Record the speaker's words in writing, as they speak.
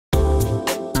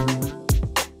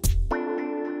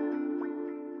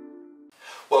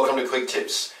Welcome to Quick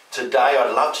Tips. Today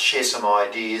I'd love to share some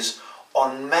ideas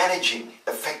on managing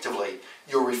effectively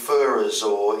your referrers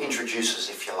or introducers,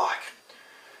 if you like.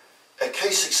 A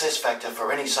key success factor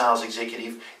for any sales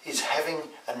executive is having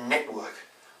a network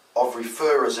of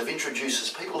referrers, of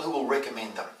introducers, people who will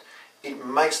recommend them. It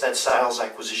makes that sales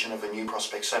acquisition of a new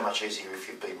prospect so much easier if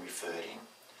you've been referred in.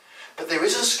 But there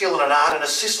is a skill and an art and a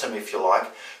system, if you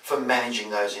like, for managing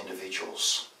those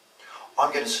individuals.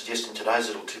 I'm going to suggest in today's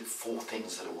little tip 4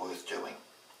 things that are worth doing.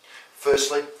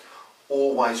 Firstly,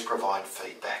 always provide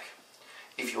feedback.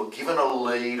 If you're given a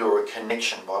lead or a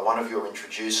connection by one of your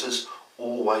introducers,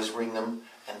 always ring them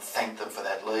and thank them for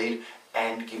that lead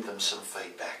and give them some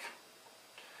feedback.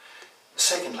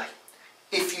 Secondly,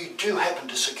 if you do happen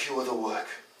to secure the work,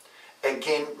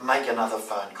 again, make another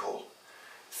phone call.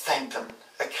 Thank them.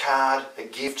 A card, a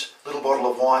gift, a little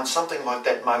bottle of wine, something like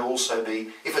that may also be,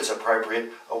 if it's appropriate,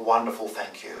 a wonderful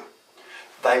thank you.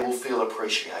 They will feel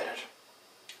appreciated.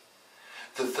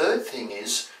 The third thing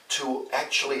is to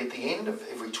actually, at the end of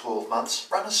every 12 months,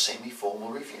 run a semi-formal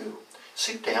review.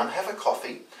 Sit down, have a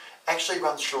coffee, actually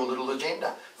run through a little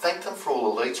agenda. Thank them for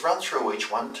all the leads, run through each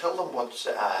one, tell them what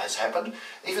has happened,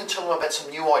 even tell them about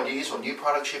some new ideas or new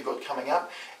products you've got coming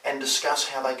up, and discuss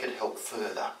how they could help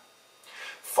further.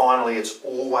 Finally, it's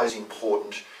always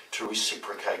important to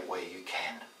reciprocate where you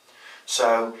can.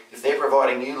 So if they're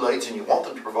providing new leads and you want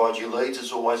them to provide you leads,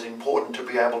 it's always important to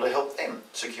be able to help them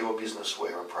secure business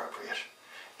where appropriate.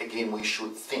 Again, we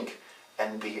should think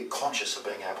and be conscious of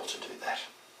being able to do that.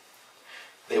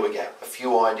 There we go, a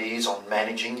few ideas on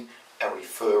managing a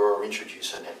referrer or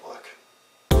introducer network.